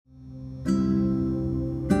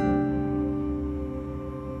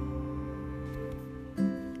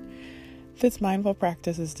This mindful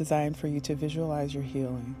practice is designed for you to visualize your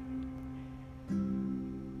healing.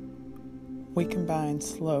 We combine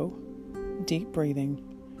slow, deep breathing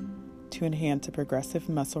to enhance a progressive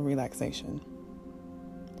muscle relaxation.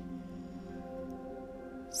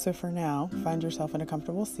 So for now, find yourself in a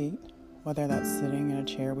comfortable seat, whether that's sitting in a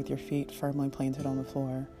chair with your feet firmly planted on the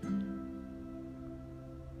floor,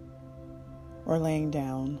 or laying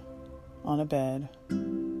down on a bed.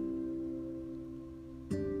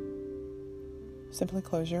 Simply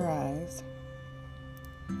close your eyes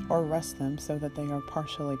or rest them so that they are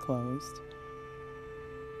partially closed.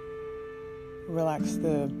 Relax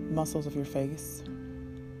the muscles of your face.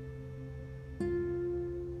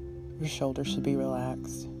 Your shoulders should be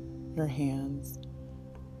relaxed. Your hands.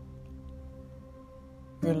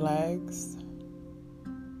 Your legs.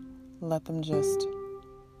 Let them just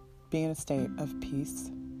be in a state of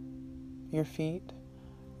peace. Your feet,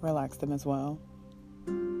 relax them as well.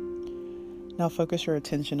 Now focus your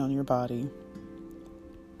attention on your body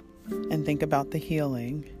and think about the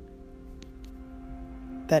healing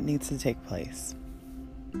that needs to take place.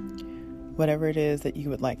 Whatever it is that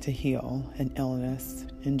you would like to heal, an illness,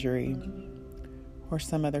 injury, or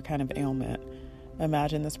some other kind of ailment,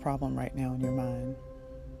 imagine this problem right now in your mind.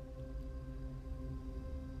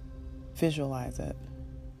 Visualize it.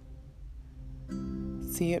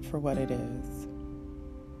 See it for what it is.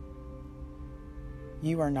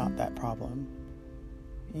 You are not that problem.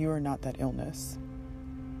 You are not that illness.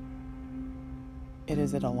 It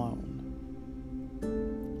is it alone.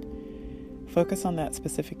 Focus on that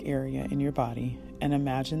specific area in your body and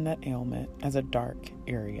imagine that ailment as a dark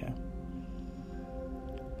area.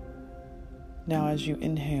 Now, as you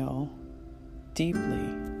inhale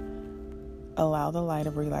deeply, allow the light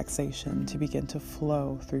of relaxation to begin to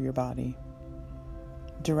flow through your body.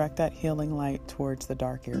 Direct that healing light towards the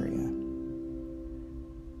dark area.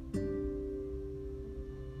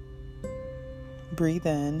 Breathe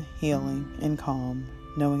in healing and calm,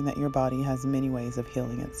 knowing that your body has many ways of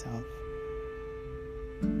healing itself.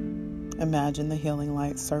 Imagine the healing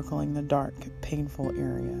light circling the dark, painful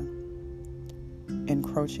area,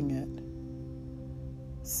 encroaching it,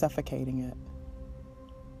 suffocating it.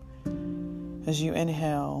 As you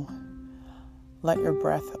inhale, let your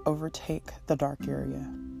breath overtake the dark area.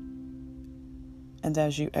 And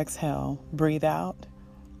as you exhale, breathe out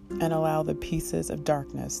and allow the pieces of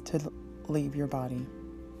darkness to leave your body.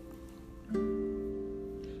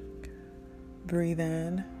 Breathe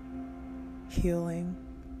in, healing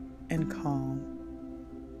and calm.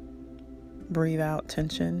 Breathe out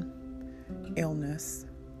tension, illness,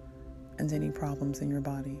 and any problems in your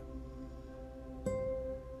body.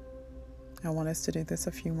 I want us to do this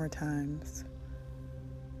a few more times.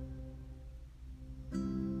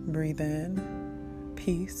 Breathe in,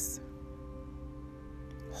 peace,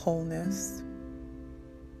 wholeness.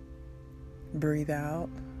 Breathe out,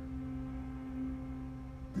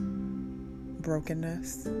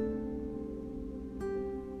 brokenness,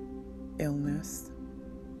 illness.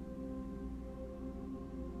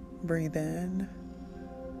 Breathe in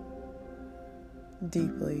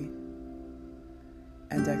deeply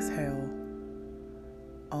and exhale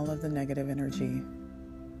all of the negative energy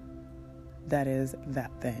that is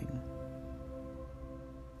that thing.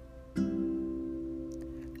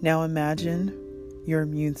 Now imagine your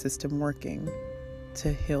immune system working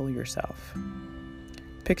to heal yourself.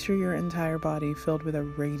 Picture your entire body filled with a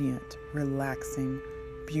radiant, relaxing,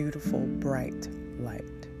 beautiful, bright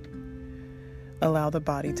light. Allow the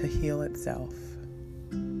body to heal itself.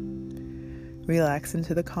 Relax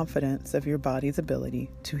into the confidence of your body's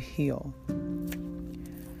ability to heal,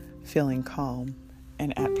 feeling calm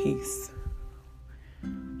and at peace.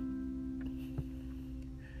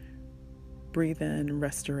 Breathe in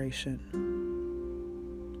restoration.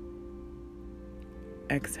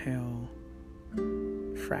 Exhale,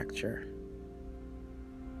 fracture.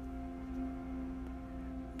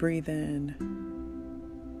 Breathe in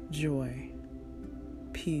joy,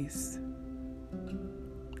 peace,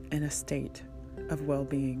 and a state of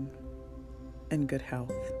well-being and good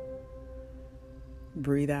health.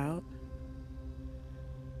 Breathe out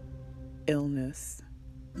illness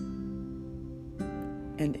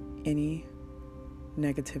and any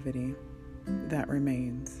negativity that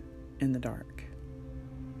remains in the dark.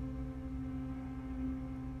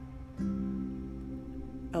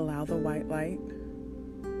 Allow the white light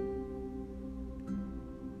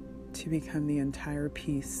to become the entire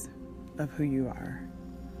piece of who you are.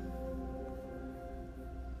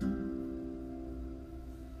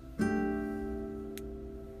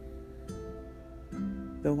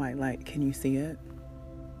 The white light, can you see it?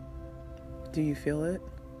 Do you feel it?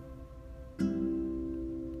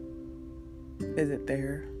 Is it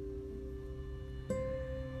there?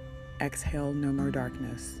 Exhale, no more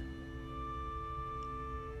darkness.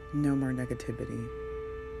 No more negativity.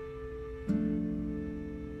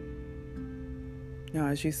 Now,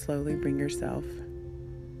 as you slowly bring yourself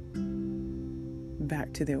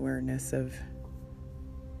back to the awareness of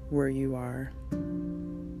where you are,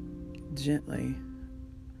 gently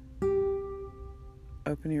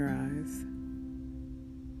open your eyes.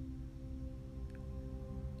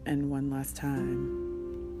 And one last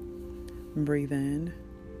time, breathe in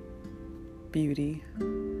beauty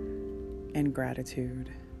and gratitude.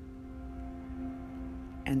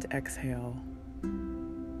 And exhale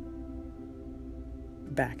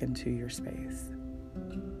back into your space.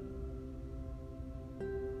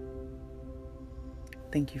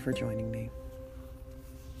 Thank you for joining me.